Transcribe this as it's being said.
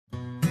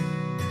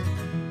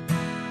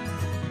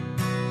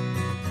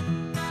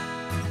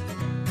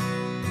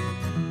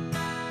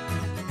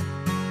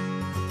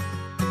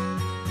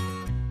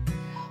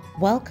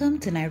Welcome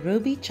to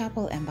Nairobi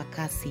Chapel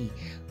Embakasi.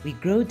 We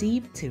grow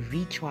deep to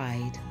reach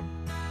wide.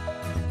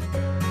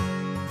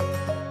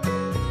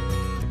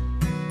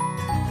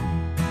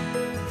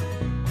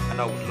 And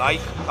I would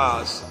like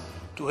us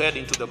to head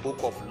into the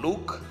book of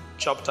Luke,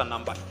 chapter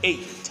number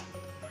 8.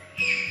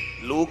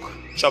 Luke,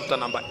 chapter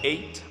number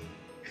 8,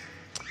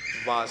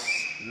 verse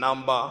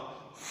number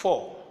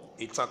 4.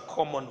 It's a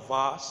common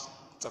verse,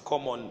 it's a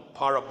common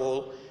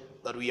parable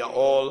that we are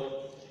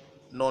all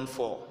known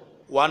for.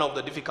 One of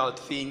the difficult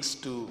things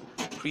to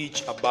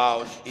preach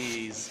about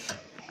is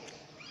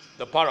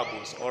the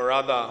parables, or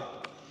rather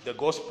the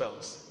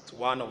Gospels.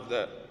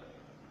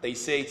 They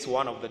say it's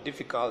one of the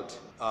difficult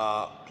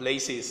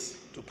places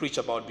to preach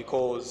about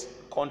because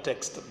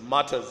context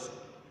matters.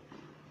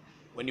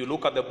 When you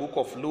look at the book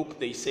of Luke,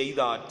 they say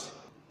that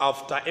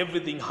after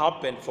everything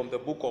happened from the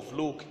book of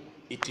Luke,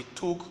 it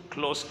took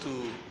close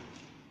to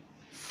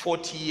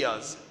 40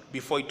 years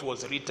before it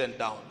was written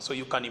down. So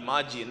you can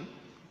imagine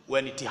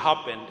when it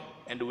happened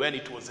and when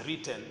it was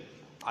written,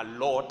 a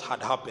lot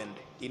had happened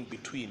in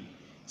between.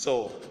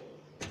 So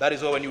that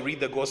is why when you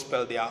read the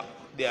gospel, they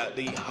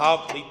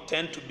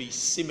tend to be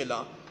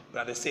similar,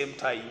 but at the same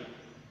time,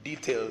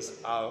 details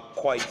are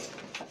quite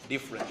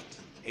different.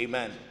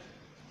 Amen.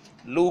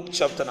 Luke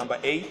chapter number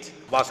 8,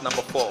 verse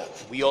number 4.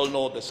 We all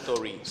know the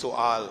story, so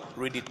I'll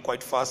read it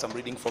quite fast. I'm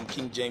reading from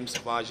King James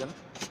Version.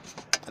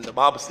 And the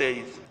Bible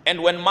says,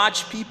 "And when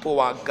much people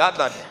were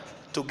gathered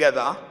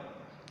together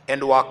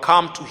and were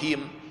come to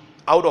him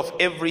out of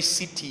every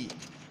city,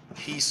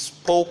 he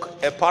spoke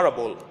a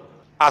parable.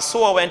 A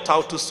sower went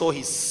out to sow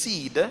his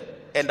seed,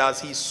 and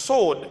as he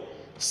sowed,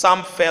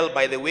 some fell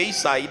by the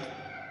wayside,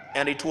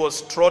 and it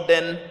was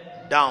trodden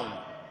down,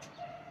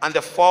 and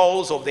the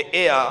fowls of the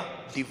air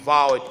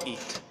devoured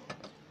it.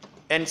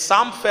 And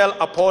some fell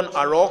upon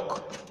a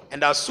rock,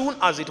 and as soon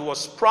as it was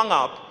sprung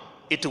up,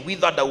 it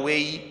withered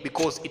away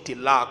because it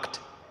lacked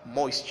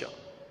moisture.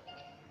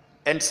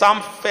 And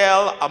some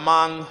fell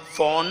among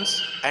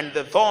thorns, and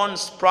the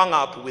thorns sprung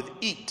up with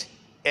it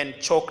and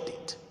choked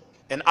it.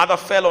 And other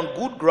fell on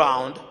good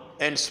ground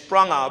and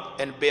sprung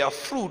up and bare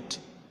fruit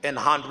an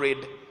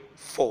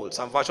 100-fold."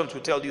 Some versions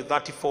will tell you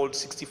 30-fold,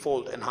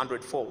 60-fold, and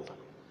 100-fold.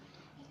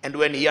 And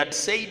when he had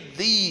said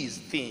these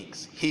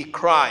things, he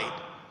cried,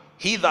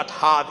 "He that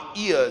hath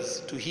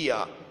ears to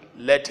hear,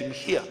 let him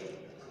hear."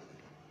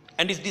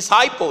 And his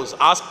disciples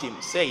asked him,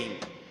 saying,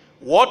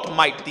 "What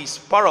might this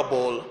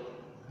parable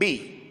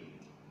be?"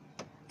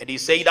 And he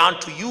said,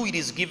 "Unto you it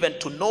is given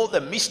to know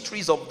the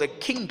mysteries of the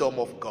kingdom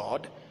of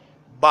God,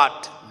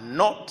 but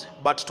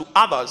to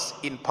others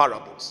in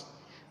parables,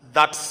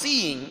 that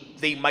seeing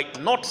they might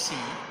not see,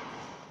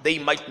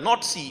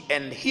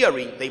 and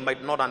hearing they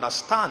might not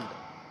understand.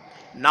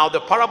 Now the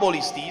parable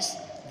is this: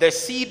 the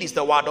seed is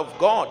the word of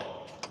God.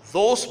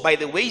 Those by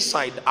the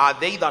wayside are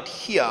they that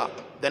hear,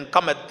 then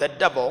cometh the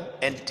devil,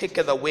 and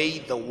taketh away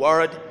the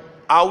word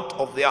out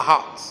of their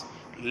hearts,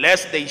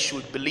 lest they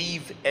should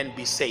believe and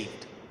be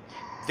saved.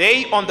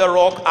 They on the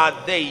rock are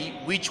they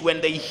which,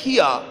 when they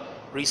hear,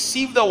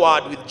 receive the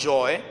word with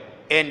joy,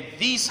 and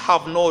these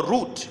have no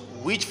root,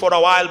 which for a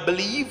while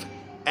believe,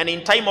 and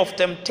in time of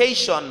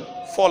temptation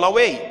fall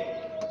away.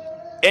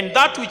 And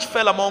that which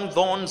fell among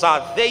thorns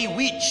are they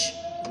which,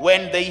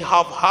 when they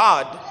have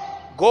heard,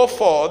 go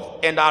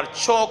forth and are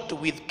choked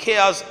with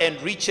cares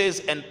and riches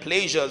and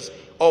pleasures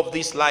of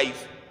this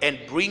life, and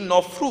bring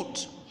no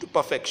fruit to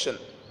perfection.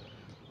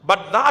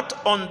 But that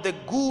on the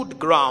good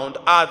ground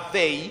are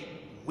they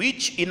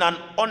which in an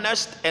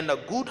honest and a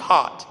good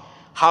heart,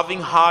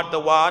 having heard the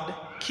word,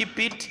 keep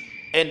it,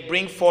 and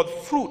bring forth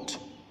fruit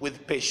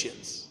with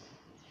patience.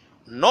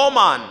 No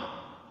man,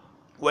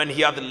 when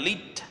he hath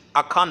lit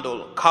a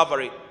candle,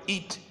 covereth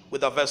it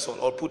with a vessel,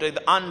 or putteth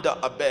it under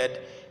a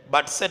bed,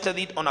 but setteth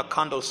it on a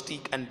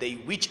candlestick, and they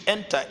which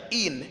enter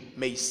in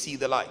may see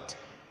the light.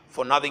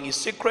 For nothing is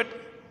secret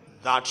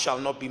that shall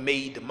not be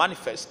made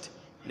manifest,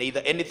 neither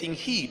anything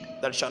hid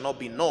that shall not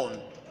be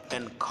known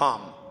and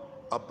come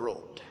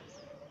abroad.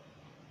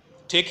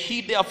 Take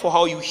heed therefore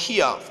how you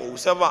hear, for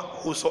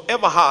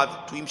whosoever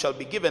hath, to him shall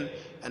be given,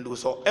 and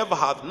whosoever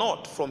hath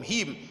not, from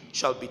him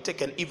shall be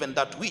taken even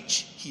that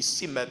which he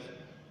seemeth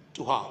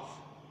to have."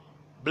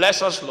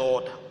 Bless us,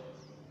 Lord,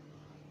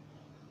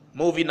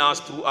 move in us,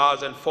 through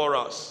us, and for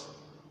us.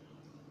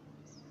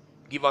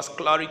 Give us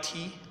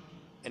clarity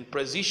and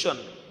precision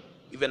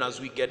even as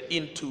we get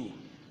into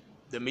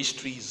the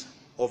mysteries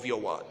of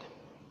your word.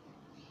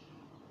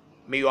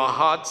 May our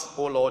hearts,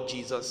 O Lord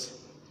Jesus,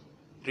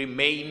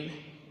 remain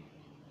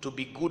to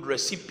be good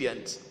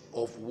recipients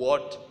of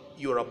what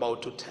you are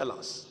about to tell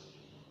us.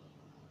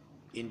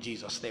 In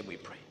Jesus' name we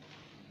pray.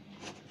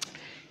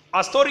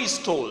 A story is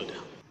told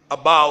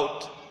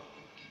about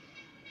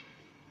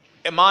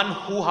a man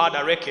who had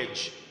a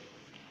wreckage,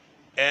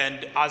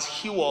 and as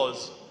he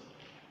was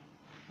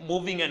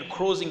moving and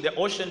crossing the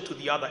ocean to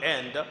the other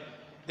end,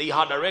 they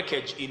had a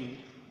wreckage in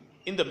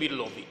the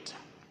middle of it.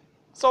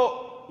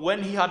 So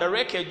when he had a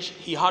wreckage,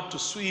 he had to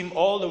swim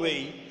all the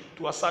way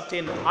to a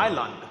certain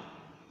island.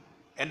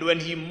 And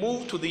when he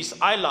moved to this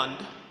island,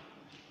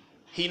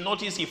 he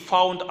noticed he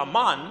found a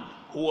man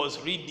who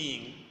was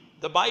reading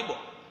the Bible.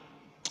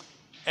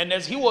 And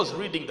as he was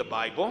reading the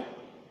Bible,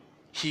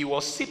 he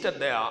was seated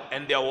there,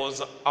 and there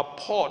was a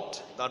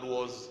pot that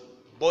was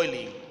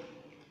boiling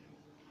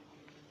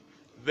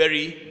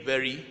very,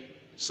 very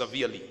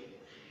severely.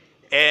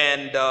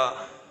 And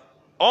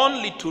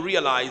only to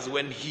realize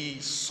when he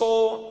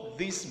saw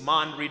this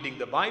man reading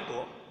the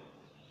Bible,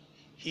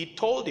 he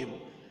told him,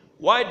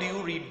 "Why do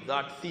you read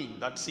that thing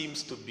that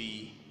seems to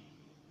be,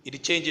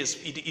 it changes,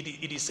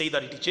 it is said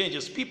that it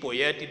changes people,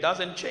 yet it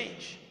doesn't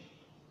change?"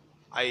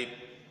 I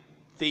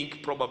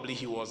think probably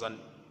he was an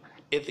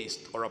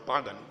atheist or a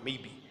pagan,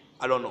 maybe.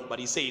 I don't know. But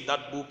he said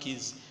that book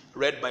is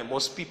read by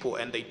most people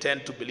and they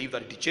tend to believe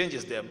that it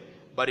changes them,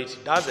 but it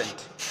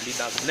doesn't, and it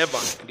does never,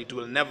 and it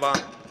will never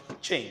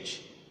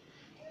change.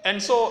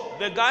 And so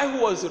the guy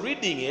who was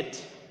reading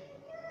it,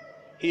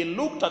 he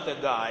looked at the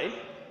guy,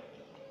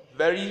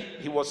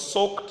 he was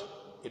soaked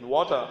in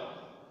water,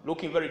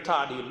 looking very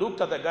tired. He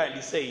looked at the guy and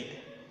he said,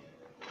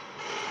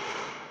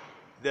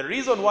 "The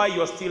reason why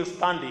you're still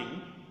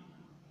standing,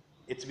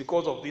 it's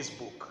because of this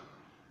book."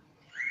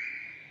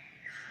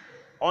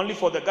 Only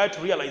for the guy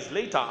to realize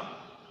later,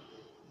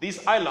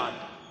 this island,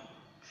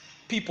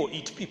 people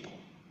eat people.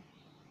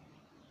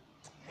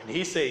 And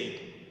he said,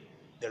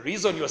 "The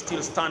reason you're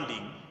still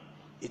standing,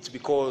 it's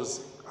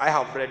because I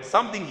have read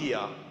something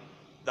here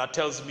that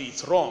tells me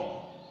it's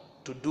wrong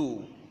to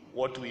do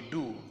what we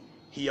do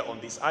here on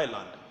this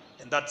island."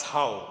 And that's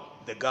how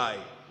the guy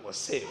was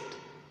saved.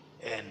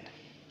 And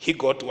he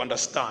got to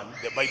understand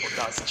the Bible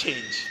does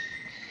change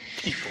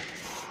people.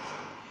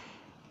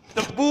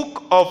 The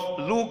book of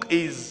Luke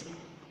is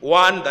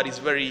one that is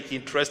very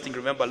interesting.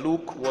 Remember,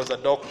 Luke was a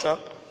doctor,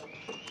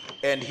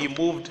 and he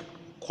moved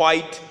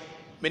quite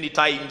many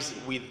times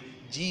with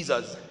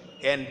Jesus.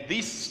 And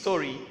this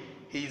story,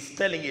 he is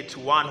telling it to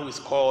one who is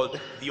called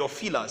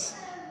Theophilus.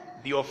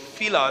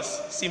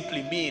 Theophilus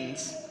simply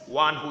means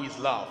one who is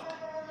loved.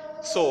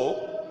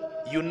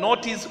 So you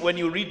notice when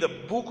you read the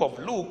book of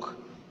Luke,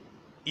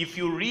 if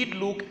you read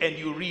Luke and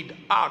you read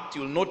Acts,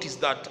 you'll notice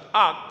that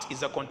Acts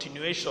is a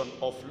continuation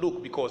of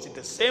Luke, because it's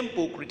the same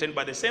book written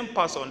by the same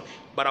person,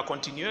 but a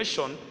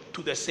continuation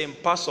to the same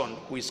person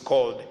who is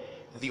called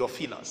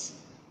Theophilus.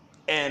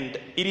 And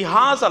it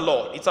has a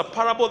lot. It's a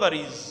parable that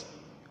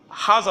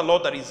has a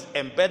lot that is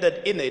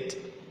embedded in it.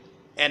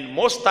 And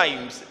most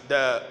times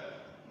the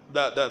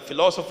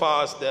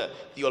philosophers, the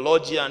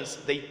theologians,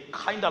 they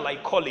kind of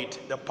like call it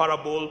the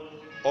parable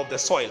of the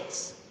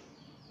soils.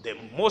 The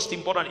most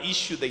important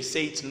issue, they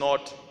say, it's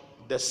not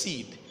the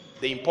seed.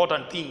 The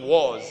important thing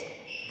was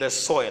the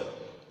soil.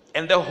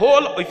 And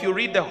if you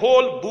read the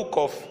whole book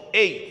of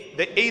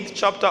the 8th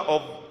chapter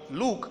of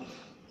Luke,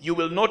 you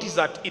will notice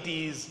that it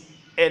is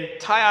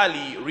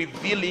entirely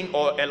revealing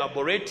or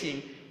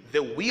elaborating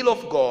the will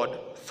of God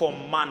for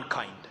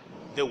mankind.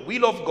 The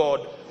will of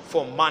God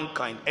for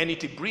mankind. And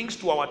it brings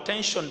to our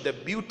attention the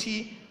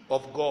beauty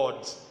of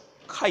God's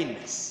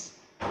kindness.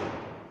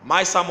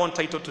 My sermon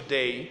title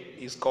today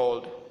is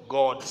called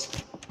God's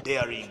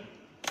Daring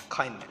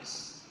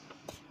Kindness.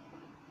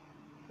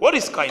 What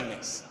is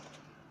kindness?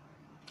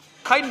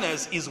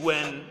 Kindness is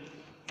when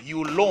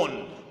you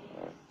loan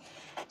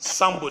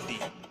somebody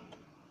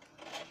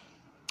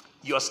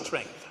your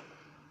strength.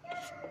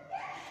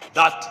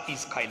 That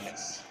is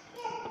kindness.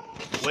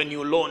 When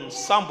you loan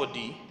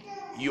somebody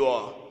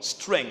your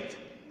strength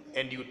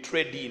and they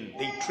trade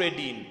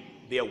in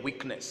their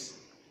weakness.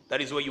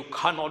 That is where you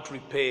cannot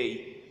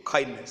repay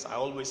kindness. I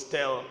always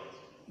tell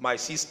my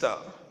sister,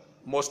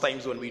 most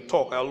times when we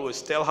talk, I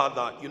always tell her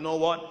that, you know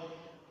what?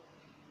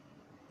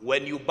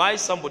 When you buy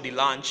somebody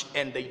lunch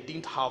and they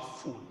didn't have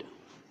food,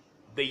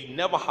 they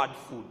never had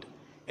food,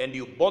 and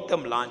you bought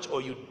them lunch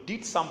or you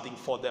did something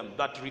for them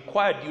that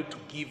required you to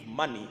give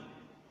money,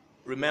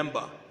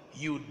 remember,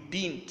 you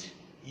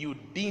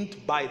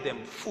didn't buy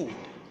them food.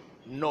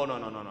 No.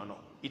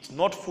 It's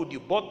not food you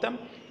bought them.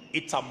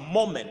 It's a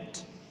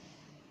moment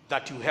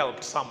that you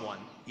helped someone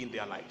in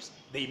their lives.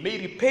 They may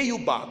repay you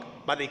back,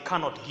 but they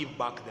cannot give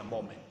back the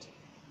moment.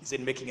 Is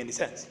it making any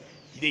sense?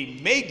 They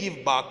may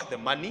give back the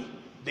money,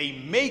 they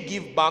may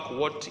give back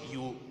what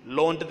you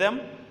loaned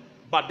them,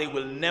 but they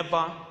will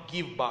never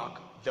give back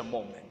the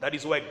moment. That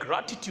is why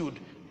gratitude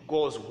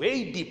goes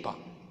way deeper.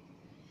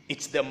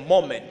 It's the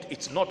moment.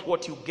 It's not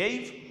what you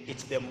gave,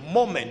 it's the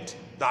moment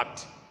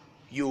that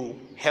you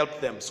help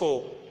them.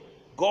 So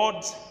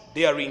God's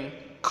daring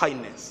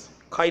kindness.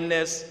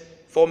 Kindness,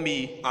 for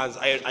me, as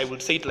I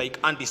would say it like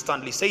Andy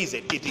Stanley says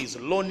it, it is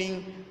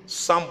loaning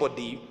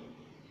somebody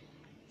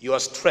your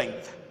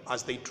strength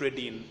as they trade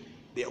in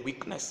their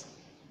weakness.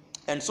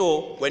 And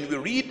so when we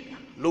read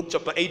Luke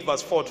chapter 8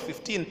 verse 4 to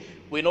 15,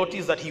 we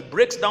notice that he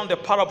breaks down the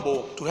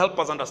parable to help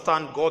us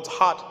understand God's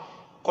heart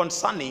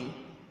concerning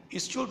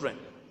his children.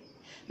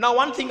 Now,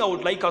 one thing I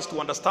would like us to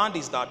understand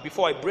is that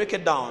before I break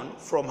it down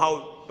from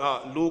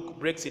how Luke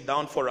breaks it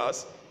down for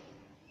us,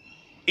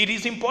 it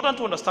is important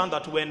to understand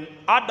that when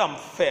Adam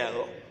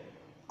fell,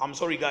 I'm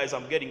sorry guys,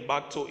 I'm getting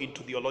back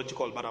into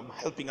theological, but I'm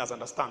helping us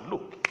understand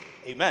Luke.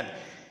 Amen.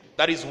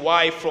 That is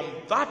why from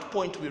that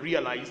point we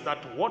realize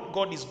that what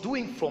God is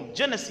doing from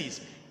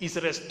Genesis is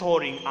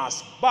restoring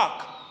us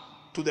back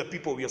to the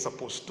people we are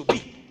supposed to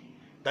be.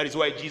 That is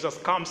why Jesus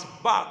comes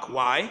back.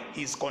 Why?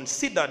 He's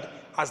considered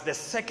as the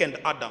second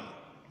Adam.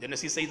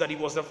 Genesis says that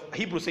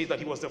Hebrew says that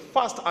he was the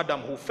first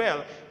Adam who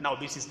fell. Now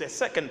this is the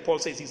second. Paul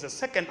says he's the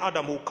second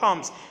Adam who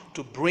comes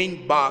to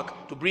bring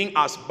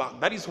us back.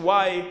 That is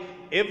why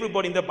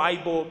everybody in the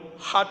Bible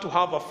had to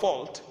have a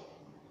fault.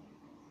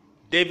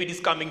 David is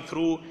coming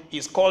through.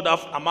 He's called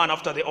a man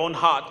after their own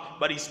heart,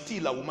 but he's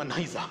still a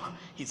womanizer.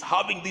 He's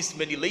having this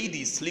many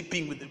ladies,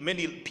 sleeping with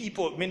many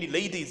people, many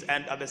ladies,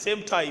 and at the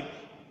same time,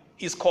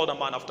 he's called a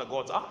man after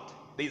God's heart.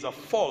 There is a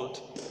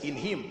fault in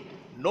him.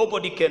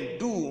 Nobody can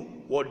do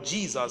what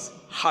Jesus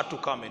had to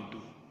come and do.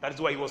 That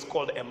is why he was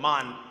called a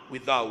man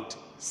without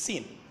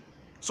sin.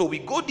 So we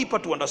go deeper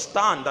to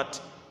understand that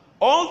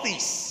all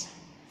this,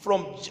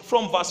 from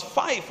verse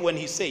 5 when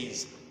he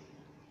says,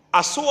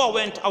 a sower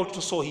went out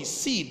to sow his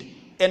seed,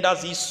 and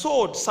as he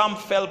sowed, some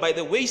fell by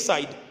the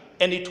wayside,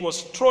 and it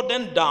was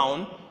trodden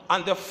down,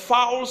 and the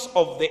fowls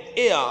of the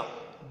air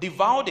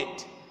devoured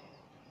it.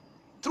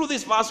 Through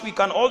this verse, we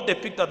can all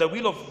depict that the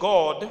will of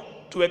God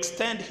to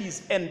extend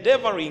his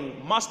endeavoring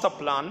master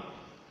plan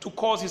to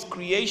cause his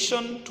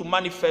creation to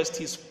manifest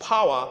his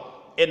power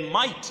and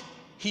might.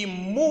 He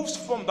moves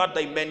from that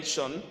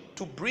dimension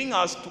to bring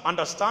us to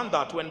understand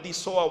that when the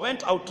sower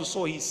went out to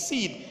sow his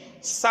seed,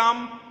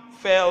 some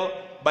fell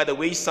by the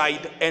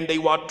wayside, and they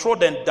were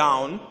trodden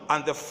down,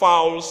 and the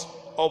fowls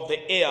of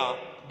the air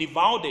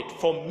devoured it.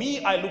 For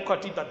me, I look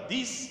at it that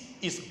this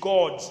is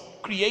God's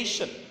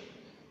creation.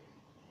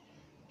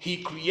 He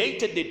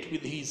created it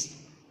with his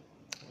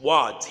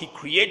words. He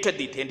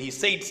created it, and he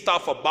said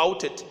stuff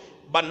about it.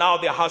 But now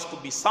there has to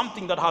be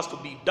something that has to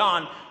be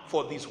done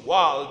for this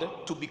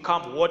world to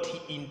become what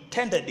he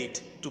intended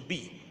it to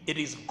be. It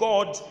is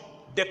God's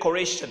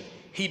decoration.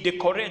 He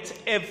decorates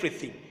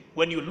everything.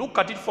 When you look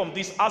at it from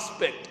this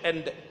aspect,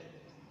 and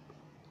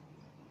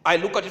I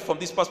look at it from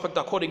this perspective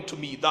according to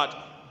me, that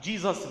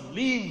Jesus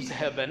leaves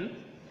heaven,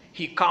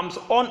 he comes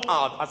on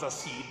earth as a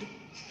seed,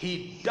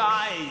 he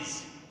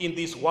dies in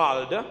this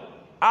world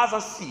as a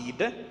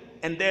seed,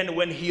 and then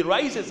when he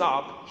rises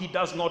up, he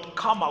does not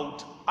come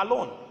out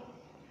alone.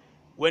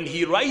 When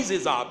he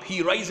rises up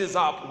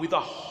with a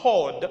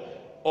horde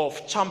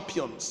of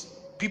champions,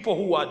 people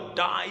who had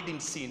died in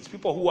sins,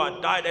 people who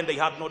had died and they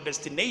had no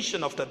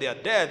destination after their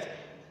death.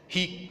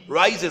 He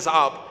rises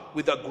up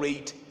with a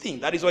great thing.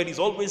 That is why it is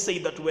always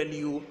said that when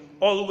you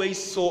always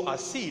sow a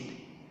seed,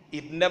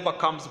 it never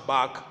comes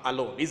back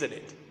alone, isn't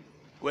it?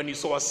 When you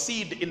sow a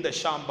seed in the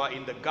shamba,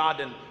 in the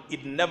garden,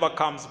 it never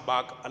comes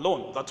back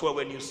alone. That's why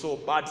when you sow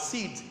bad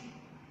seeds,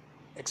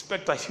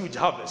 expect a huge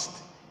harvest.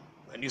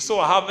 When you sow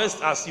a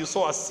harvest, as you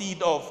sow a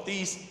seed of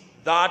this,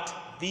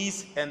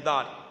 and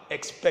that,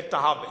 expect a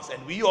harvest.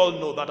 And we all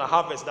know that a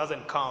harvest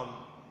doesn't come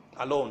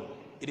alone.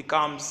 It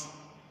comes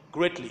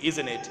greatly,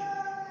 isn't it?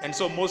 And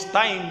so most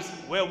times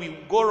where we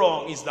go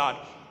wrong is that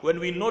when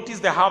we notice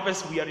the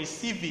harvest we are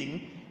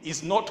receiving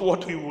is not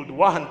what we would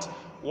want,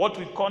 what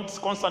we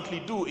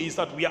constantly do is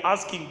that we are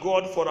asking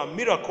God for a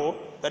miracle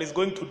that is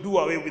going to do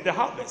away with the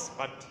harvest.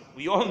 But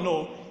we all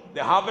know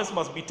the harvest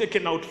must be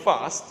taken out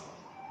first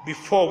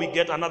before we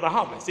get another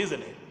harvest,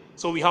 isn't it?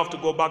 So we have to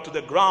go back to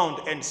the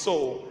ground and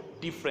sow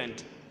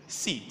different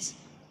seeds.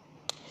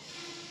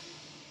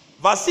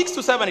 Verse 6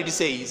 to 7 it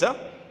says,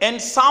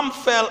 and some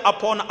fell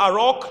upon a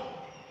rock,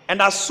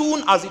 and as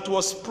soon as it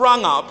was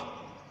sprung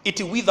up,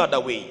 it withered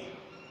away,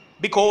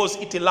 because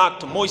it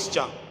lacked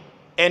moisture.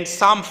 And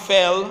some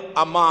fell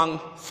among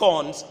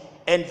thorns,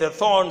 and the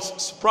thorns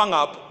sprung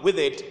up with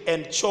it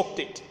and choked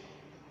it.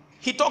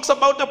 He talks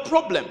about the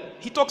problem.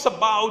 He talks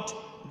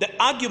about the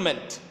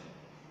argument.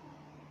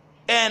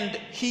 And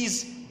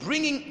he's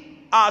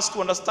bringing us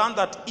to understand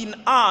that in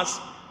us,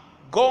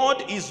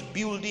 God is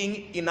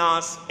building in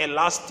us a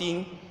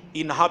lasting,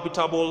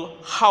 inhabitable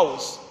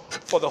house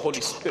for the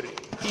Holy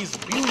Spirit. He's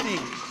building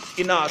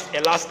in us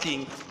a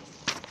lasting,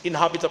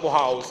 inhabitable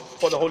house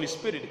for the Holy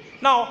Spirit.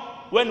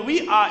 Now, when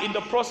we are in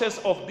the process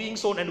of being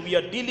sown and we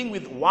are dealing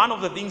with one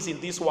of the things in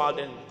this world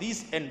and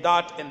this and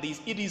that and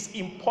this, it is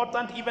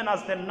important, even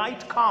as the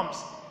night comes,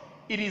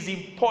 it is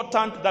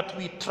important that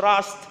we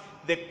trust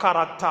the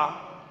character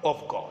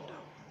of God.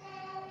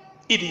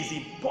 It is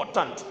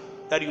important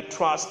that you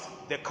trust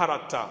the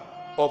character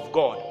of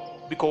God.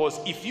 Because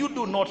if you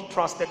do not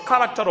trust the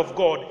character of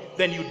God,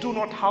 then you do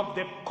not have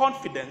the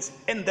confidence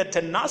and the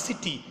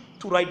tenacity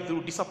to ride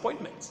through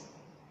disappointments.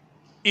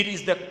 It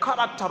is the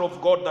character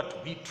of God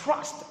that we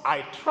trust.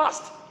 I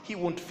trust he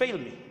won't fail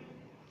me.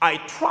 I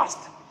trust.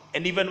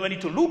 And even when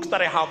it looks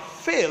that I have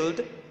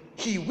failed,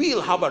 he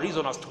will have a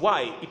reason as to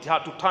why it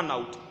had to turn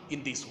out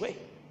in this way.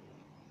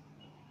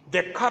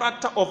 The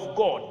character of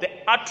God,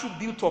 the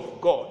attribute of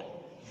God,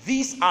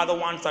 these are the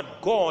ones that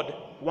God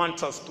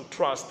wants us to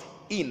trust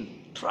in.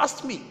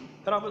 Trust me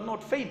that I will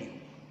not fail you.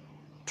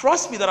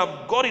 Trust me that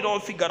I've got it all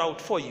figured out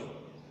for you.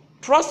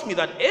 Trust me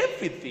that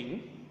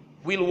everything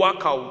will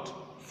work out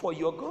for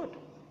your good.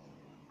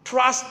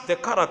 Trust the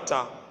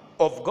character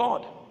of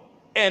God.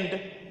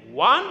 And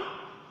one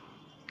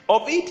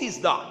of it is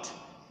that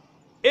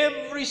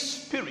every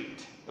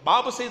spirit, the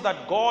Bible says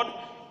that God,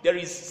 there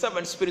is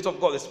 7 spirits of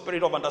God: the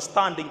spirit of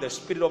understanding, the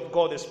spirit of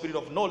God, the spirit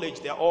of knowledge.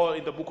 They are all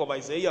in the book of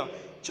Isaiah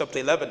chapter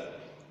 11.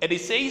 And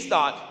it says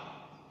that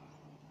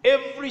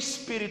every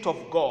spirit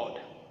of God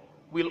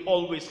will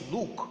always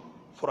look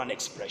for an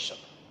expression.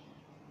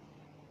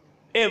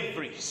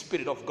 Every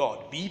spirit of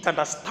God, be it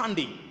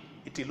understanding,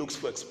 it looks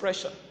for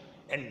expression.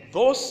 And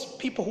those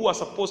people who are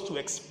supposed to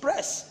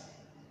express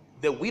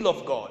the will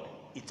of God,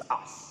 it's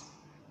us.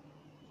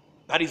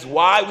 That is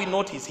why we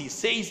notice he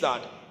says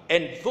that,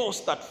 and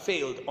those that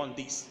failed on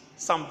this,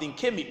 something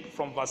came in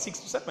from verse 6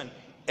 to 7,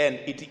 and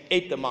it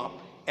ate them up,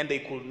 and they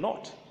could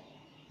not.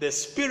 The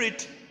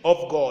Spirit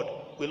of God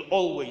will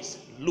always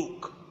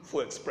look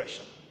for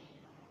expression.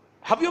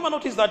 Have you ever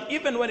noticed that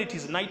even when it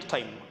is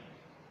nighttime,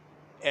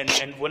 and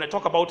when I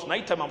talk about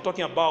nighttime, I'm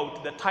talking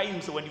about the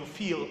times when you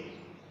feel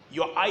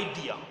your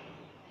idea,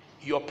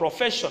 your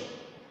profession,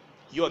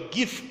 your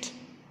gift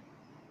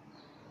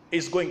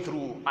is going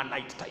through a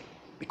nighttime.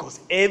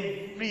 Because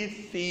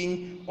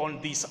everything on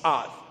this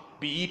earth,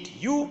 be it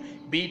you,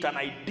 be it an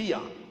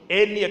idea,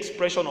 any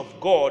expression of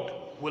God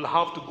will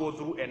have to go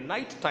through a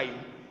nighttime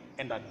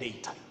and a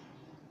daytime.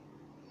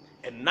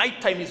 And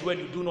nighttime is when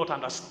you do not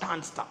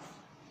understand stuff.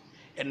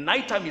 And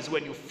nighttime is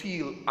when you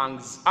feel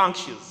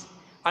anxious.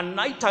 And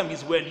nighttime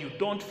is when you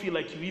don't feel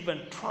like you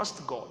even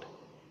trust God.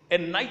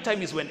 And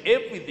nighttime is when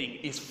everything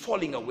is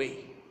falling away.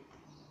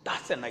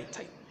 That's a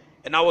nighttime.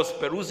 And I was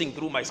perusing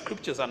through my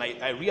scriptures, and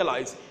I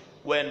realized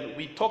when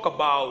we talk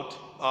about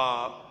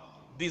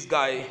this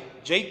guy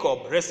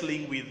Jacob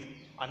wrestling with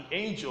an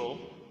angel,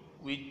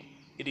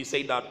 it is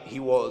said that he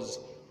was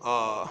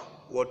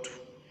what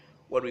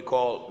we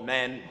call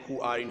men who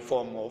are in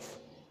form of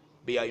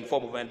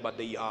men, but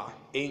they are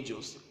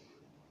angels.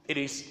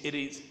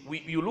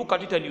 You look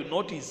at it and you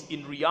notice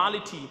in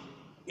reality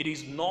it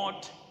is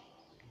not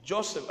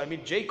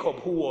Jacob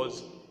who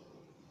was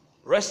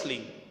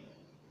wrestling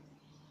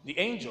the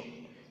angel.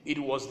 It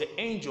was the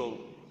angel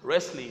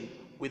wrestling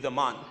with the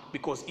man,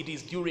 because it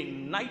is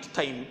during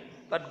nighttime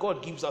that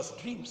God gives us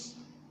dreams.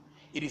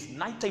 It is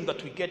nighttime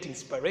that we get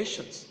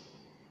inspirations.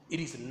 It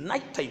is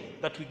nighttime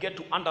that we get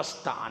to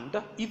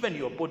understand. Even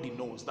your body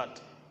knows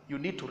that you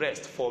need to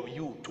rest for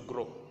you to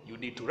grow. You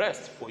need to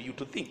rest for you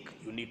to think.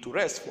 You need to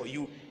rest for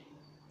you.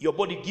 Your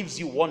body gives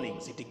you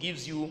warnings. It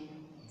gives you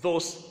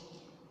those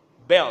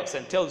bells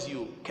and tells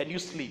you, can you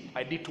sleep?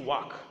 I need to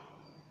work.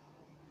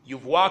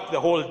 You've worked the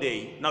whole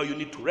day. Now you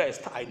need to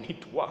rest. I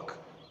need to work.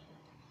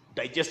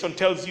 Digestion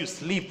tells you,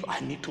 sleep, I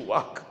need to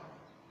work.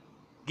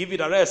 Give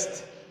it a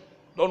rest.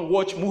 Don't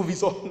watch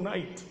movies all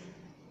night.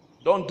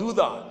 Don't do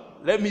that.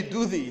 Let me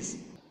do this.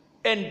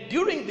 And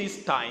during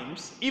these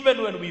times,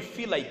 even when we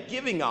feel like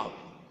giving up,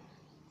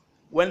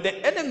 when the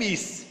enemy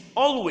is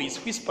always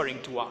whispering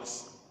to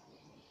us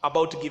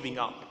about giving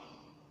up,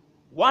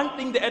 one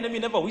thing the enemy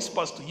never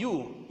whispers to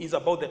you is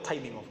about the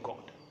timing of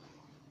God.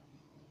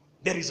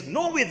 There is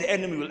no way the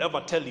enemy will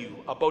ever tell you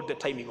about the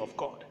timing of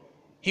God.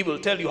 He will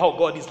tell you how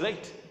God is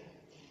late.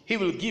 He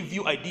will give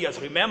you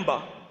ideas.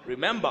 Remember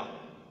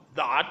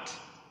that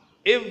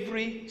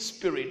every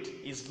spirit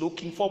is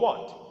looking for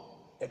what?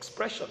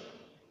 Expression.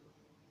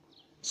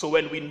 So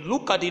when we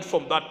look at it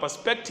from that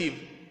perspective,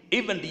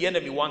 even the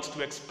enemy wants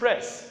to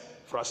express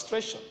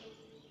frustration.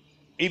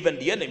 Even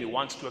the enemy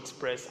wants to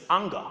express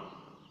anger.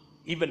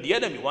 Even the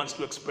enemy wants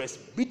to express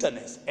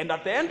bitterness. And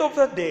at the end of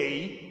the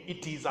day,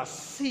 it is a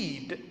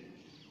seed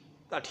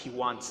that he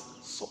wants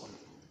sown.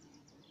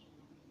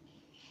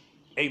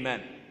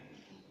 Amen.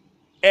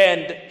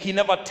 And he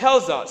never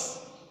tells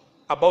us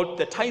about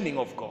the timing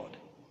of God.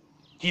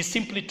 He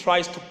simply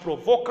tries to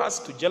provoke us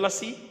to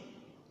jealousy,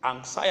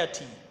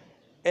 anxiety,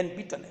 and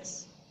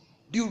bitterness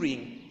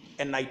during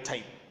a night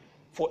time.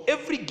 For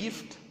every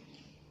gift,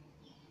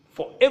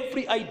 for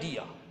every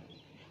idea,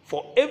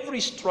 for every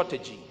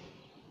strategy,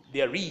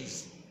 there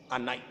is a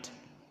night.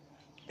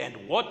 And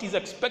what is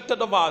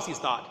expected of us is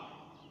that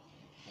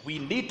we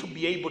need to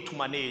be able to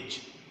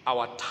manage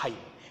our time.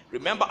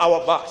 Remember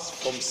our verse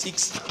from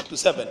 6 to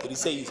 7. It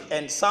says,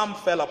 and some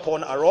fell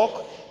upon a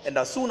rock, and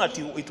as soon as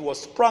it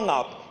was sprung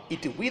up,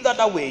 it withered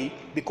away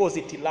because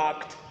it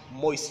lacked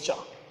moisture.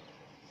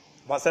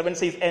 Verse 7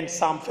 says, and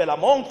some fell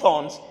among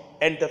thorns,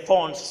 and the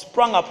thorns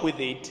sprung up with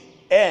it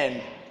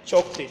and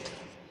choked it.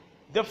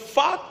 The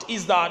fact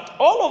is that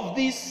all of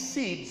these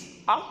seeds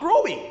are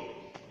growing.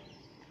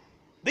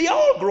 They are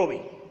all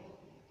growing.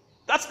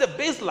 That's the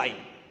baseline.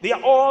 They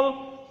are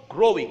all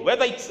growing.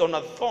 Whether it's on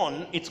a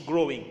thorn, it's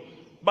growing.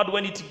 But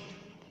when it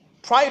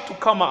tried to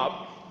come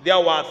up, there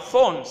were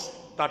thorns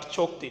that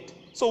choked it.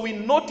 So we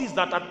notice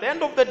that at the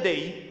end of the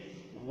day,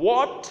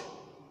 what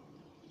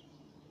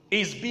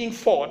is being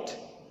fought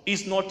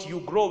is not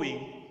you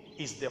growing,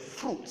 is the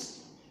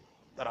fruits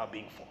that are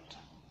being fought.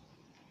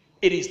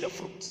 It is the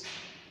fruits.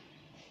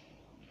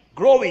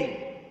 Growing,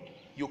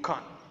 you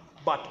can.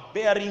 But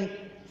bearing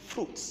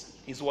fruits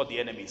is what the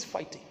enemy is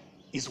fighting,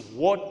 is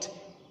what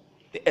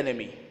the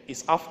enemy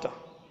is after.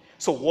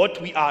 So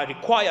what we are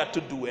required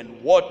to do,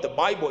 and what the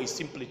Bible is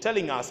simply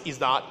telling us, is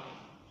that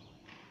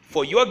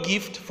for your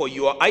gift, for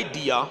your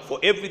idea,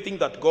 for everything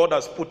that God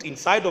has put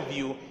inside of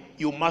you,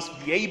 you must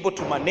be able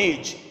to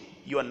manage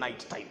your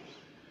night time.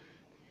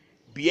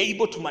 Be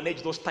able to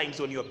manage those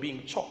times when you're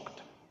being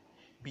choked.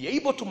 Be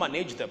able to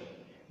manage them,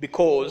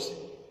 because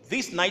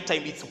this night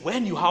time is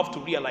when you have to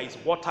realize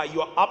what are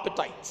your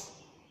appetites.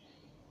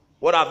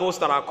 What are those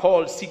that are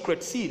called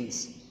secret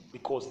sins?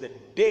 Because the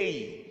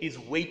day is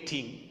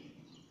waiting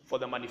for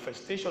the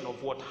manifestation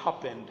of what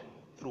happened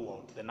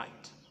throughout the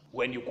night.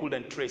 When you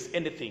couldn't trace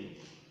anything,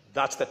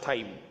 that's the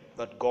time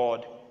that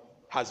God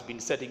has been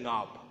setting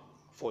up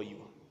for you.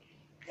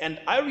 And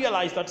I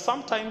realize that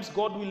sometimes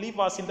God will leave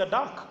us in the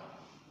dark.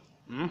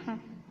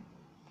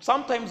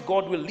 Sometimes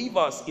God will leave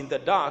us in the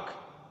dark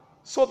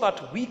so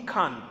that we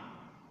can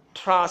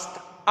trust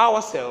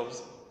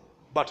ourselves,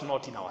 but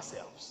not in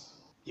ourselves.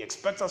 He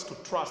expects us to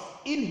trust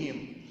in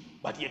Him,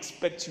 but He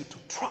expects you to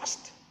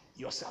trust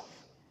yourself.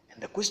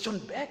 And the question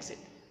begs it.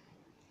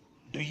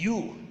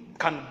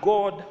 Can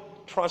God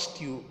trust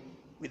you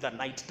with a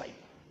night time?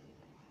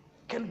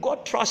 Can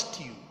God trust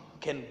you?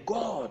 Can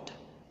God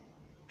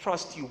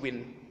trust you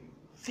when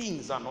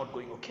things are not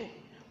going okay?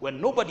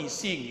 When nobody is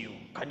seeing you,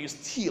 can you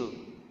still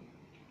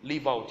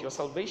live out your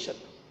salvation?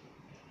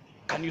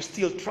 Can you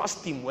still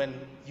trust Him when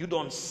you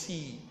don't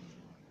see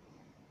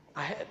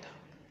ahead?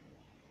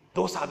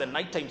 Those are the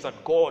night times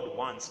that God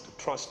wants to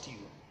trust you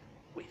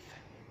with.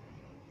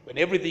 When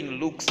everything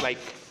looks like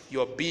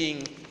you're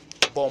being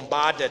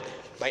bombarded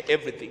by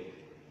everything.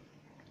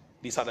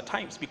 These are the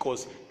times,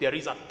 because there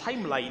is a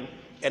timeline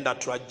and a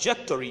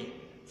trajectory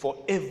for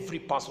every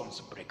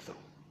person's breakthrough.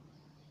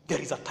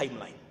 There is a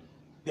timeline.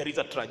 There is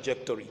a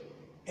trajectory.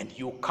 And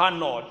you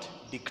cannot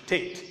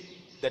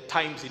dictate the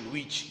times in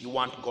which you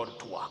want God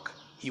to work.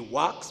 He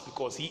works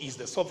because He is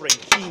the sovereign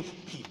King.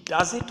 He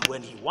does it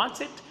when He wants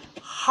it,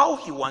 how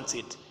He wants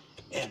it,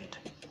 and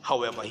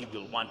however He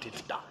will want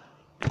it done.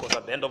 Because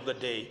at the end of the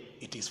day,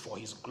 it is for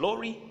His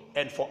glory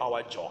and for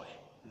our joy.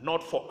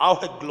 Not for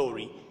our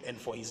glory and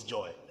for His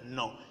joy.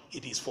 No,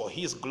 it is for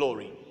His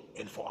glory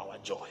and for our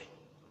joy.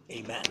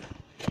 Amen.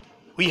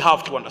 We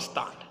have to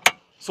understand.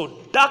 So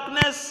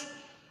darkness,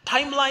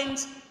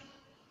 timelines,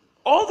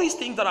 all these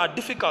things that are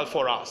difficult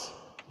for us,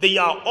 they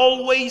are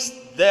always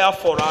there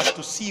for us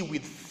to see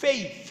with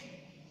faith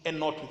and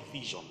not with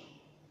vision.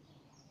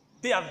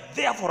 They are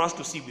there for us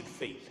to see with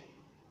faith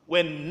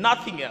when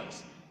nothing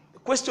else. The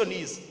question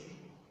is,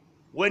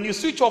 when you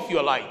switch off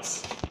your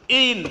lights,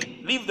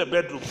 leave the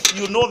bedroom,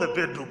 you know the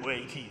bedroom where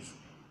it is.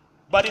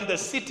 But in the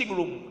sitting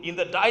room, in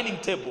the dining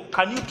table,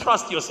 can you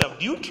trust yourself?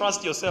 Do you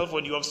trust yourself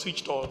when you have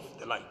switched off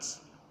the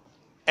lights?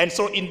 And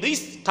so in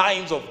these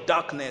times of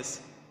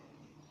darkness,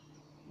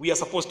 we are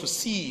supposed to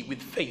see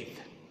with faith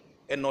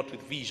and not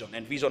with vision.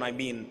 And vision, I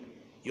mean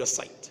your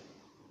sight.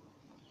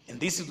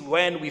 And this is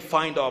when we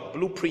find our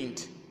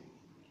blueprint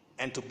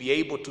and to be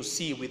able to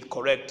see with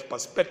correct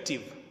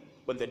perspective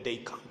when the day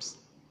comes.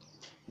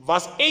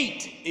 Verse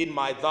 8 in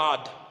my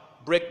third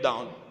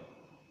breakdown,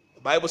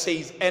 the Bible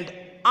says, and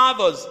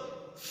others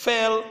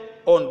fell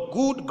on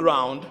good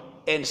ground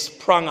and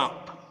sprang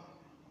up,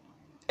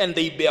 and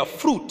they bear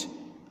fruit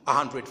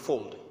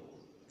 100-fold.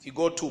 If you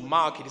go to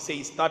Mark, it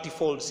says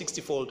 30-fold,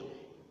 60-fold,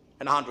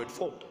 and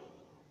 100-fold.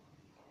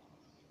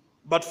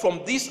 But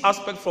from this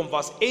aspect, from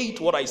verse 8,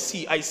 what I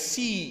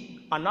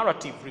see a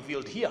narrative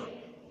revealed here.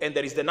 And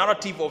there is the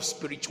narrative of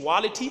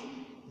spirituality,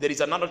 there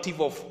is a narrative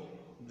of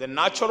the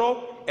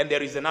natural, and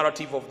there is the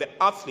narrative of the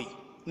earthly.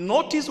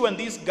 Notice when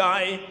this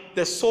guy,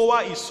 the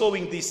sower, is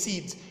sowing these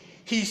seeds,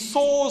 he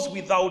sows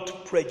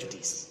without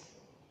prejudice.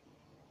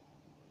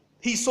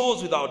 He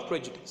sows without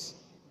prejudice.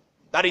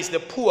 That is the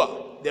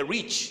poor, the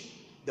rich,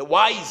 the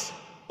wise,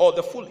 or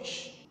the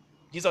foolish.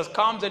 Jesus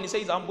comes and He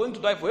says, I'm going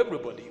to die for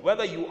everybody.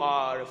 Whether you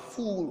are a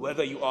fool,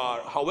 whether you are,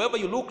 however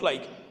you look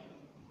like,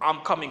 I'm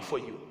coming for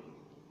you.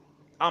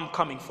 I'm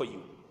coming for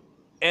you.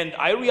 And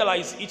I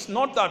realize it's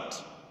not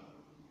that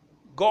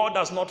God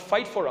does not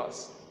fight for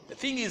us. The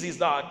thing is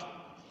that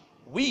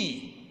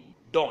we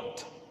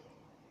don't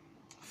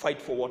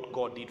fight for what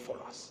God did for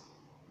us.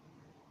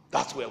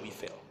 That's where we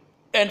fail.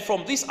 And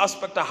from this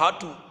aspect, I had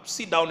to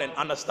sit down and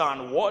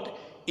understand, what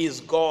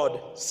is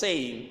God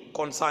saying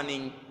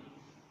concerning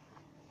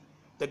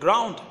the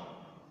ground?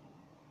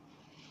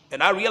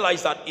 And I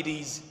realized that it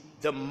is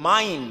the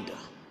mind.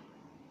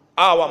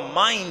 Our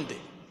mind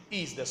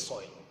is the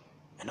soil.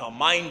 And our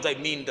mind, I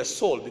mean the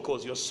soul,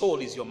 because your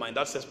soul is your mind.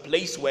 That's the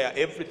place where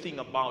everything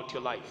about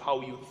your life, how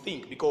you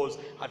think, because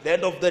at the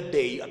end of the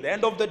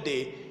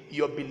day,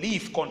 your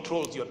belief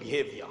controls your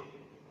behavior.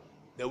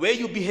 The way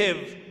you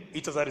behave,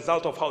 it's as a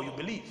result of how you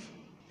believe.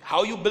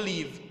 How you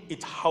believe,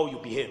 it's how you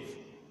behave.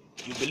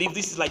 You believe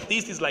this is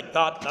like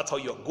that, that's how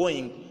you're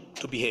going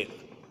to behave.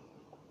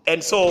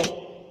 And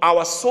so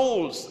our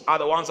souls are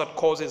the ones that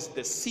causes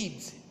the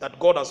seeds that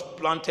God has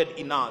planted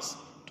in us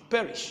to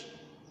perish.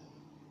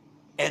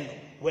 And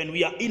when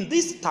we are in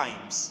these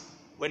times,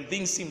 when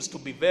things seems to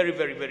be very,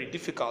 very, very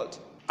difficult,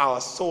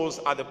 our souls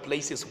are the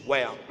places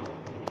where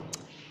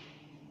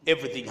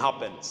everything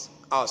happens,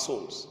 our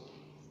souls.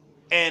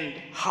 And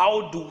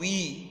how do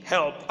we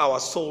help our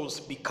souls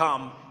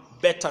become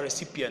better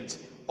recipients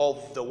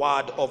of the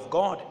word of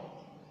God?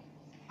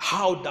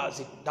 How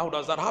does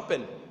that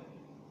happen?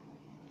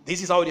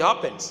 This is how it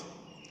happens.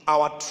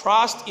 Our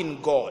trust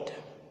in God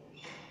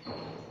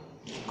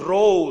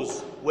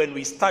grows when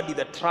we study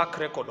the track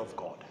record of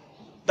God.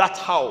 That's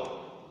how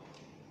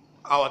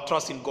our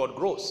trust in God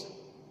grows.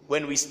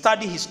 When we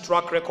study his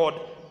track record,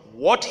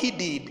 what he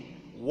did,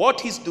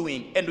 what he's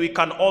doing, and we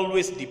can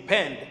always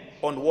depend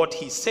on what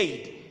he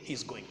said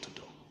he's going to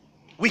do.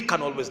 We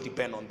can always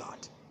depend on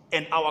that.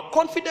 And our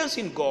confidence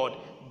in God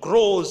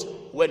grows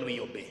when we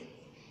obey.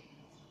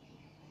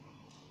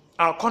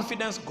 Our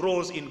confidence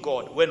grows in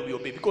God when we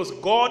obey, because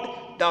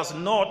God does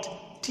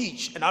not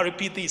teach, and I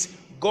repeat this,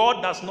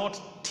 God does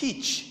not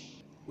teach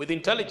with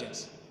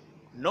intelligence.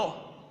 No,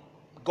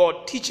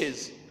 God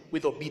teaches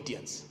with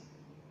obedience.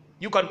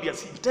 You can be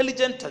as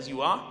intelligent as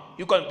you are,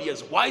 you can be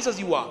as wise as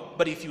you are,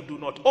 but if you do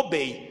not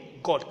obey,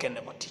 God can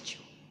never teach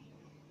you.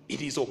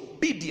 It is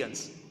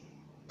obedience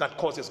that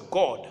causes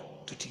God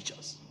to teach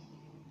us.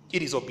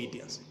 It is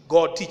obedience.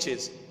 God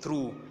teaches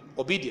through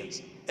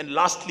obedience. And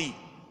lastly,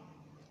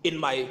 in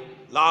my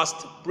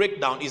last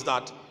breakdown, is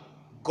that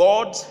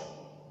God's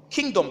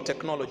kingdom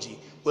technology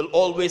will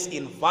always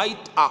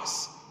invite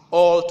us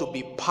all to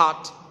be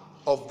part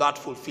of that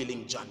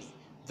fulfilling journey.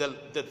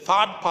 The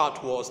third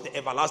part was the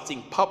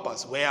everlasting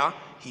purpose, where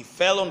he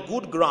fell on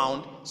good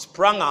ground,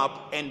 sprang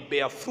up, and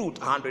bare fruit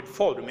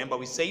 100-fold. Remember,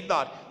 we said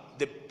that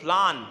the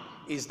plan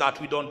is that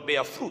we don't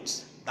bear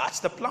fruits. That's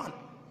the plan,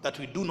 that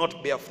we do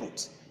not bear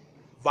fruits.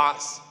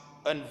 Verse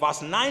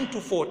 9 to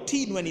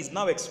 14, when he's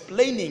now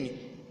explaining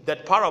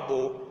that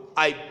parable,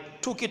 I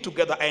took it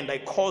together and I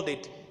called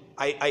it,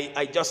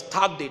 I just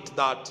tagged it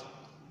that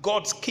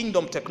God's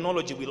kingdom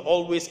technology will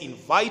always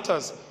invite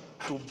us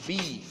to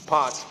be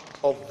part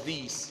of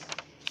this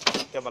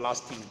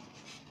everlasting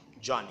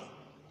journey.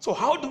 So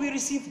how do we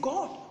receive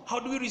God? How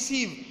do we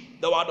receive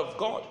the word of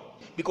God?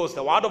 Because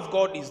the word of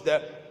God is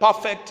the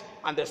perfect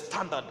and the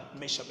standard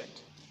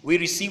measurement. We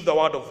receive the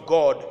word of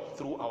God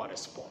through our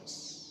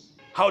response.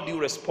 How do you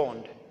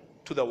respond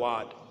to the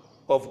word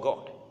of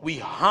God? We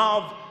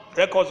have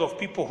records of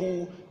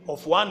people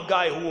of one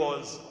guy who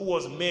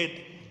was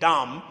made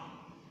dumb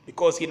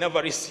because he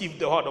never received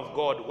the word of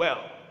God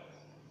well.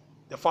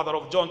 The father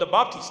of John the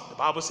Baptist, the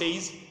Bible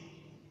says,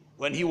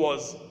 when he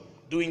was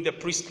doing the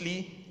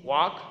priestly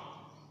work,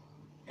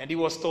 and he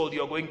was told,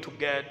 you're going to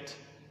get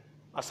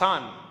a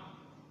son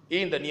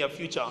in the near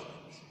future.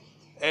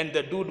 And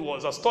the dude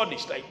was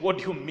astonished, like, what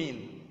do you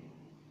mean?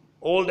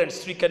 Old and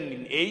stricken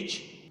in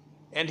age?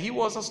 And he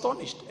was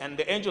astonished. And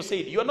the angel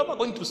said, you're never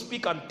going to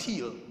speak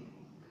until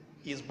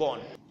he is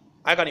born.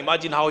 I can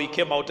imagine how he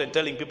came out and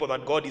telling people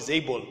that God is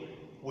able.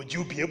 Would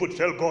you be able to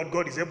tell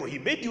God is able? He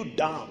made you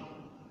dumb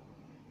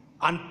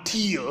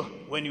until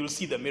when you'll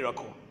see the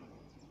miracle.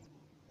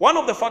 One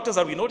of the factors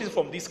that we notice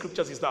from these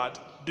scriptures is that,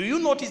 do you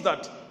notice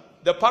that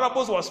the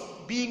parables was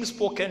being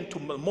spoken to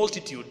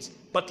multitudes,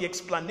 but the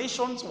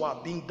explanations were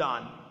being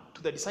done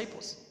to the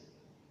disciples?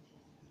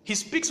 He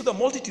speaks to the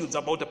multitudes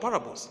about the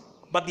parables,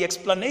 but the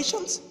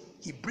explanations,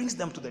 he brings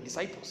them to the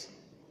disciples,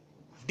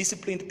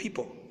 disciplined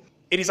people.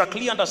 It is a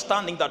clear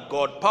understanding that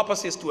God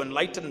purposes to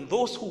enlighten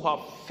those who have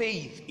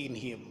faith in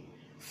him,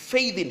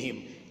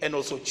 and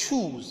also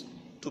choose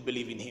to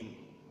believe in him.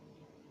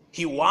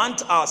 He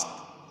wants us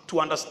to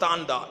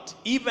understand that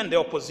even the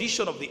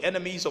opposition of the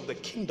enemies of the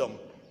kingdom,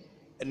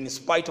 and in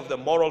spite of the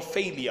moral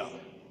failure,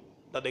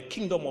 that the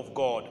kingdom of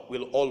God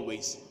will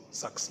always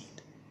succeed.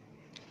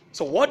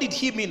 So what did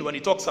he mean when he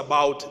talks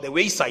about the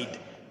wayside?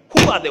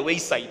 Who are the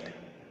wayside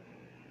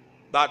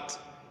that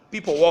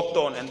people walked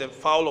on and the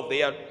fowl of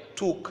the air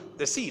took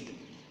the seed?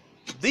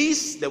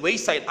 The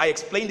wayside, I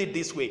explained it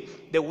this way.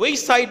 The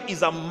wayside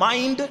is a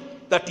mind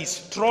that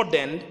is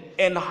trodden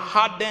and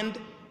hardened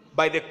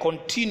by the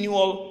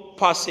continual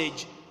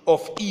passage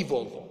of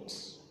evil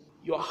thoughts.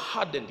 You're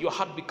hardened. Your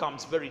heart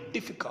becomes very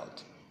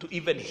difficult to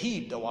even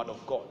heed the word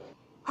of God.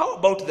 How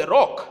about the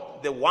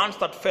rock? The ones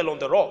that fell on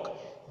the rock.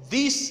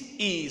 This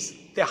is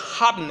the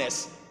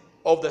hardness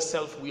of the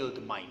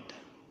self-willed mind.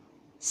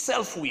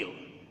 Self-will.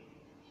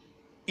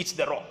 It's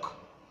the rock.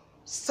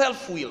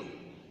 Self-will.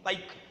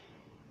 Like,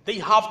 they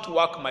have to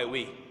work my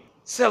way.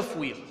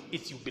 Self-will.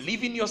 It's you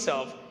believe in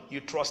yourself, you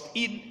trust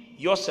in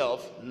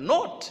yourself,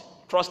 not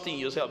trusting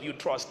yourself, you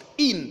trust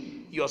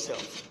in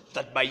yourself.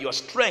 That by your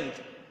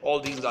strength, all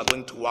things are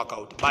going to work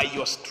out. By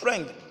your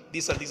strength,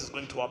 this and this is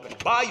going to happen.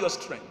 By your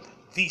strength,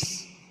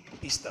 this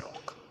is the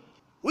rock.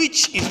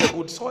 Which is the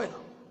good soil?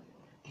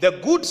 The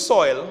good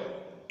soil,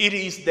 it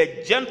is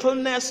the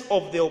gentleness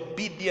of the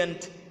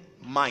obedient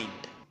mind.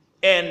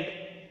 And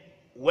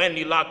when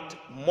you lacked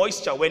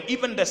moisture, when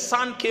even the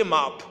sun came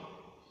up,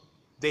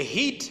 the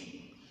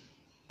heat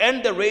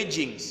and the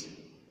ragings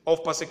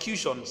of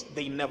persecutions,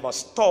 they never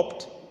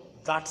stopped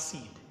that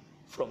seed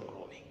from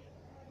growing.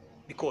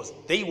 Because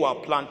they were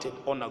planted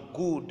on a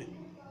good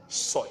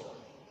soil.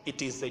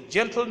 It is the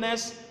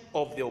gentleness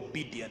of the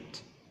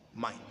obedient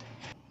mind.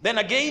 Then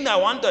again, I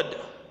wondered,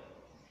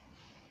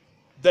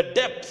 the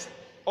depth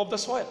of the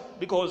soil.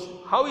 Because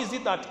how is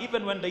it that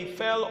even when they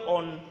fell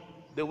on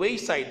the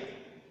wayside,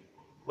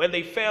 when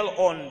they fell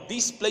on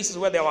these places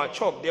where there were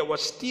chalk, there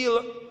was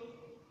still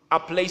a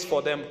place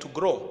for them to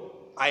grow?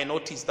 I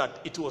noticed that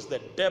it was the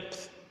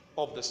depth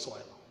of the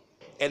soil.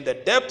 And the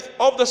depth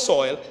of the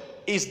soil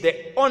is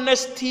the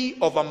honesty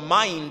of a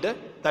mind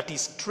that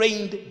is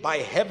trained by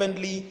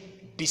heavenly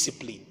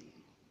discipline.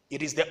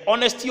 It is the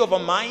honesty of a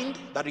mind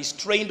that is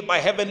trained by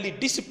heavenly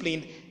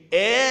discipline.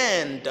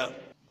 And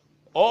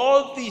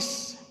all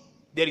this,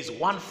 there is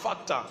one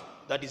factor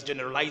that is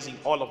generalizing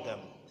all of them,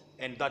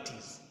 and that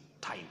is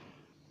time.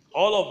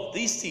 All of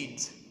these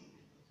seeds,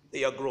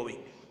 they are growing,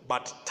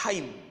 but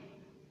time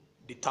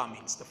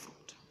determines the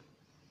fruit.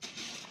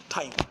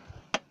 Time.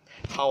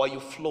 How are you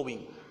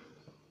flowing?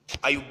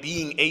 Are you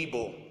being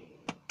able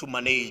to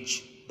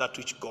manage that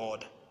which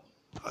God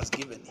has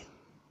given you?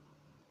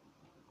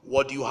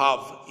 What do you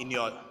have in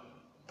your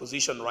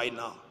position right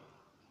now?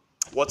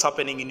 What's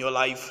happening in your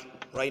life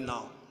right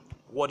now?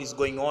 What is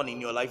going on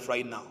in your life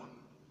right now?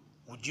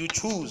 Would you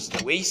choose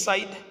the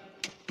wayside,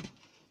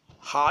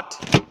 heart,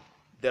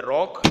 the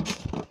rock,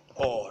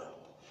 or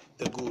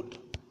the good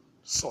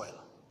soil?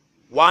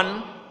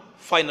 One,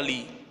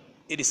 finally,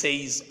 it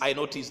says, I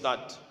noticed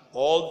that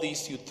all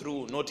this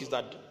notice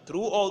that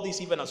through all this,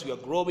 even as we are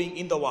growing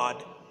in the word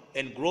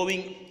and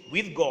growing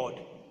with God,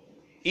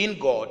 in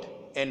God,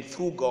 and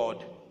through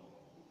God,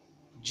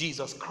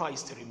 Jesus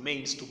Christ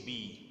remains to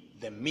be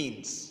the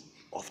means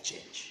of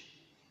change.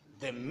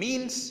 The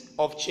means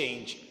of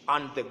change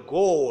and the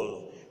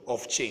goal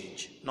of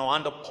change. No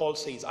wonder Paul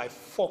says, I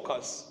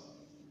focus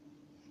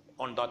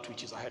on that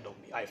which is ahead of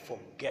me. I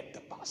forget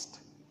the past.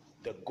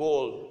 The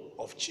goal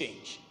of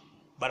change.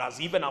 But as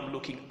even I'm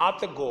looking at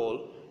the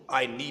goal,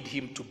 I need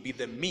him to be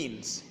the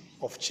means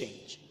of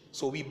change.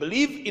 So we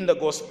believe in the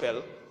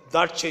gospel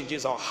that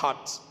changes our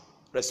heart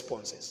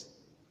responses.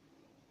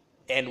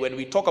 And when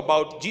we talk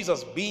about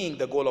Jesus being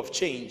the goal of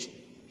change,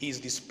 he is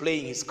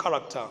displaying his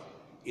character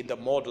in the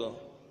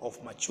model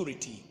of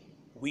maturity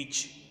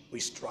which we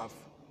strive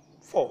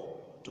for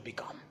to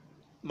become.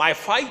 My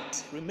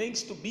fight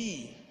remains to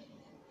be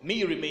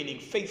me remaining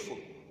faithful.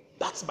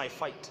 That's my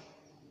fight.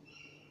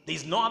 There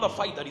is no other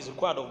fight that is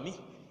required of me.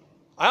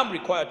 I am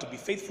required to be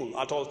faithful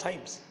at all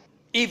times.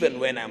 Even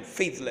when I am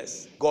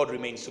faithless, God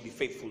remains to be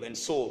faithful. And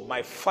so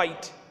my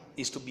fight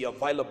is to be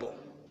available.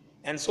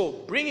 And so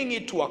bringing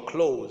it to a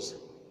close,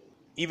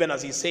 even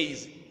as he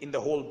says in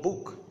the whole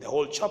book, the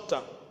whole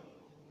chapter,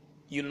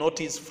 you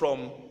notice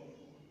from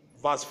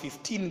verse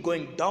 15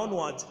 going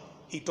downwards,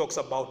 he talks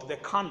about the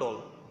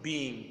candle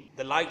being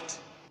the light.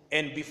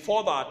 And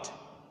before that,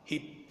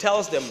 he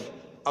tells them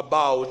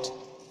about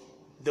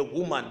the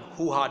woman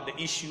who had the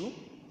issue,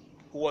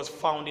 who was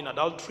found in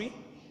adultery,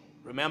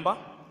 remember?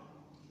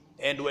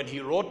 And when he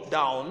wrote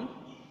down,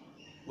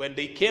 when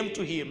they came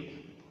to him,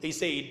 they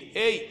said,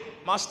 hey,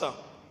 master,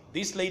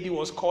 this lady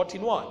was caught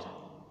in what?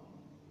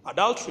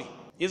 Adultery,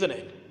 isn't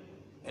it?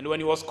 And when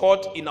he was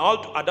caught in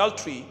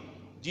adultery,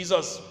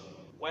 Jesus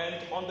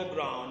went on the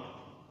ground,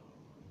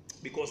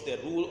 because the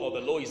rule or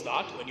the law is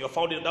that when you're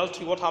found in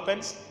adultery, what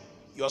happens?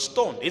 You're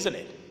stoned, isn't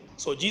it?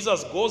 So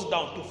Jesus goes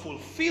down to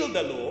fulfill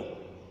the law.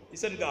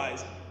 Listen,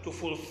 guys, to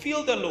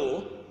fulfill the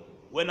law,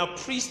 when a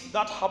priest,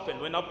 that happened,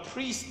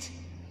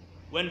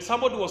 when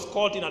somebody was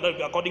caught in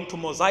adultery, according to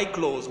Mosaic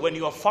laws, when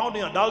you are found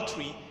in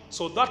adultery,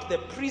 so that the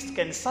priest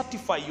can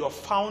certify you are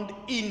found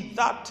in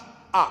that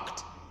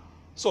act.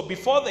 So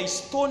before they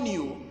stone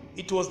you,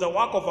 it was the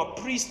work of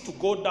a priest to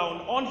go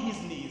down on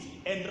his knees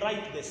and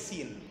write the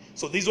sin.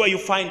 So this is why you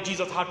find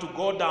Jesus had to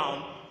go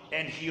down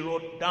and he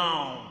wrote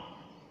down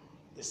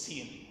the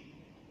sin.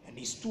 And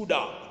he stood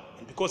up.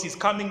 And because he's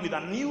coming with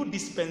a new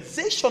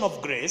dispensation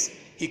of grace,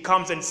 he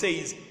comes and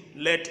says,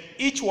 let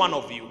each one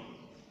of you,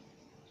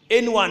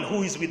 anyone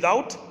who is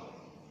without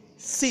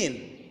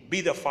sin,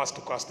 be the first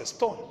to cast a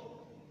stone.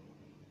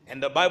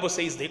 And the Bible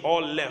says they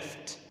all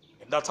left.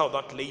 And that's how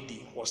that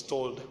lady was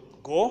told,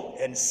 go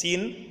and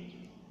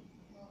sin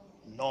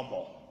no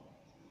more.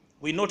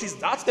 We notice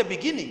that's the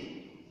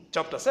beginning.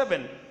 Chapter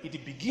 7,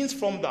 it begins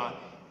from that.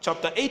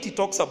 Chapter 8, it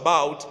talks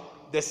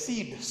about the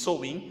seed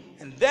sowing.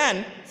 And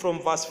then from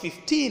verse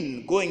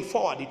 15 going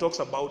forward, it talks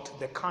about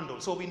the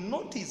candle. So we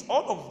notice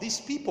all of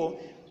these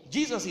people,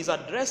 Jesus is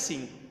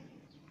addressing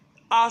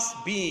us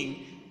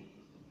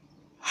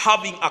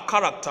having a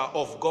character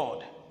of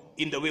God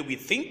in the way we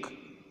think,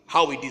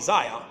 how we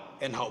desire,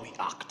 and how we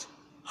act.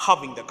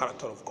 Having the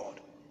character of God.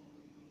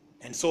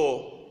 And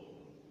so,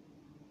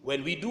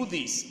 when we do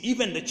this,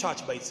 even the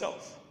church by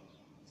itself,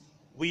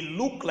 we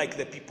look like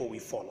the people we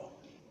follow.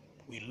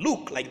 We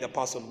look like the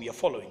person we are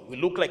following. We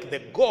look like the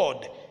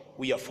God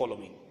we are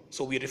following.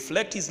 So we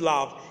reflect his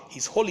love,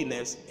 his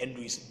holiness, and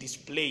we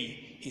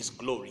display his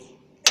glory.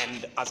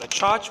 And as a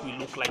church, we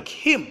look like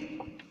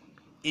him,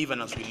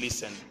 even as we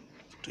listen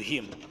to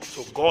him.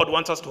 So God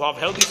wants us to have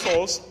healthy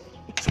souls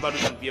so that we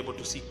can be able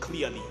to see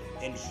clearly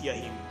and hear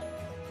him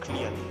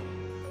clearly.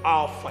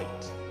 Our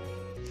fight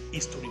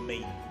is to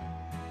remain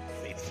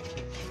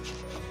faithful.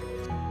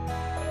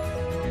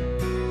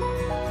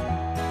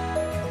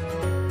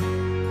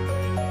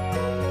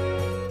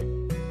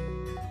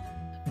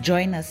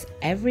 Join us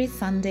every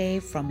Sunday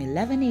from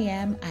 11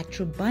 a.m. at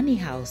Trubani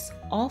House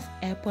off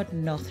Airport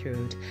North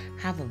Road.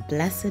 Have a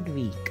blessed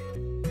week.